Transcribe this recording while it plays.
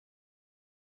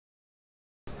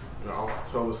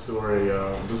tell the story.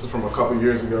 This is from a couple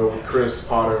years ago with Chris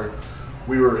Potter.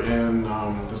 We were in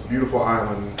this beautiful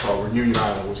island called Reunion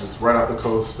Island, which is right off the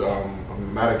coast of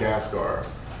Madagascar.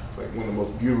 It's like one of the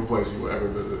most beautiful places you will ever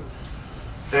visit.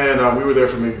 And we were there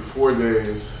for maybe 4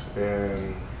 days,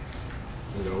 and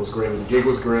it was great. The gig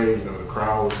was great. The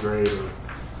crowd was great.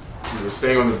 We were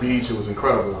staying on the beach. It was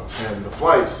incredible. And the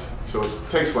flights, so it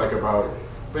takes like about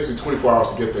basically 24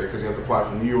 hours to get there because you have to fly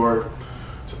from New York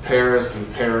to Paris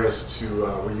and Paris to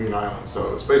Reunion Island.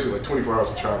 So it's basically like 24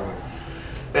 hours of traveling.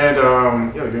 And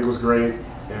the gig was great.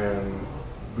 And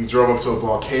we drove up to a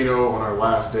volcano on our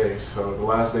last day. So the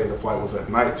last day of the flight was at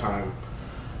nighttime.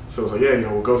 So it was like,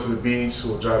 we'll go to the beach,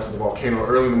 we'll drive to the volcano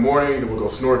early in the morning, then we'll go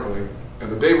snorkeling. And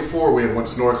the day before we had went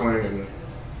snorkeling, and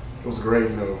it was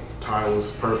great. Tide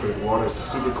was perfect, the water was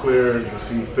super clear, you can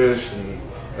see fish and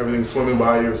everything swimming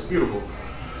by you. It was beautiful.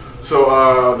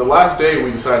 So the last day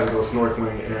we decided to go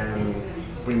snorkeling, and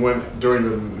we went during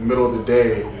the middle of the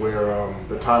day where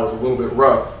the tide was a little bit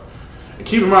rough. And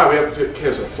keep in mind, we have to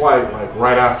catch a flight like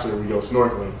right after we go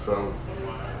snorkeling. So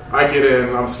I get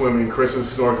in, I'm swimming, Chris is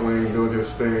snorkeling, doing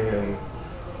his thing, and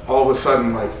all of a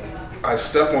sudden, like, I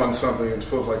step on something, and it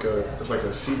feels like it's like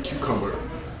a sea cucumber,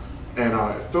 and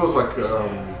it feels like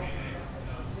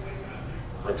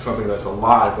something that's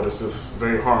alive, but it's just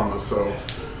very harmless. So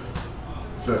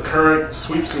the current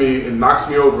sweeps me and knocks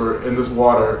me over in this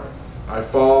water. I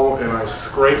fall and I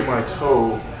scrape my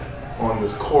toe on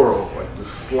this coral, like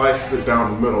just sliced it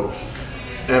down the middle,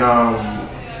 and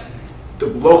the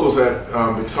locals had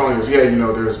been telling us,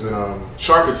 there's been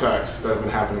shark attacks that have been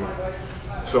happening.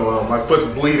 So my foot's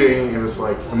bleeding, and it's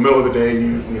like the middle of the day.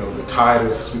 The tide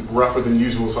is rougher than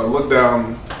usual. So I look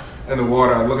down in the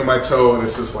water. I look at my toe, and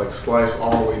it's just like sliced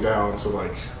all the way down. So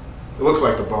like it looks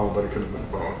like the bone, but it could have been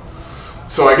the bone.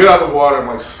 So I get out of the water. I'm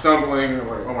like stumbling. I'm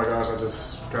like, oh my gosh, I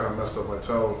just kind of messed up my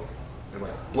toe, and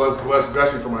like blood's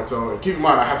gushing from my toe. And keep in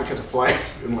mind, I have to catch a flight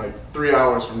in like 3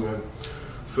 hours from then.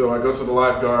 So I go to the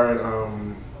lifeguard,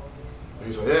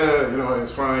 he's like,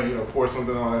 it's fine, pour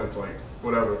something on it, it's like,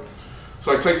 whatever.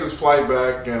 So I take this flight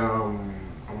back, and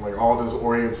I'm like all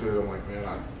disoriented. I'm like, man,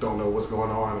 I don't know what's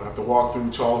going on. And I have to walk through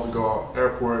Charles de Gaulle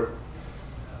Airport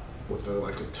with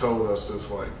a toe that's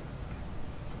just like,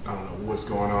 I don't know what's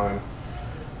going on.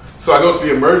 So I go to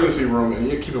the emergency room, and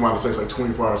you keep in mind it takes like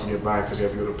 24 hours to get back because you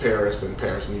have to go to Paris, then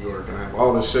Paris, New York, and I have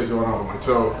all this shit going on with my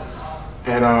toe.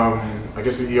 And I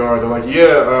guess the ER, they're like,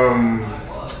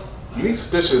 you need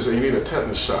stitches and you need a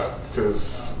tetanus shot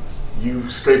because you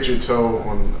scraped your toe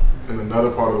in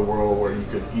another part of the world where you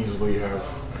could easily have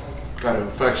got an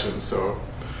infection. So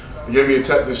they gave me a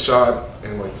tetanus shot,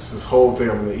 and like this whole thing,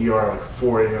 I'm in the ER like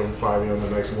 4 a.m., 5 a.m. the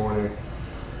next morning.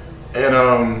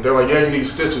 And they're like, you need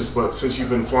stitches, but since you've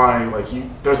been flying,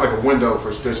 there's like a window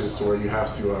for stitches to where you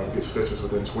have to get stitches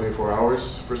within 24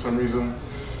 hours for some reason.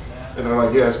 And they're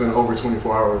like, it's been over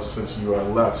 24 hours since you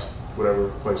left whatever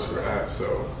place you were at,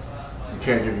 so we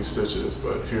can't give you stitches,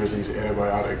 but here's these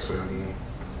antibiotics, and we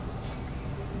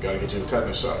gotta get you a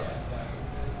tetanus shot.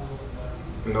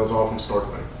 And that was all from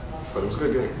snorkeling, but it was a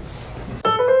good game.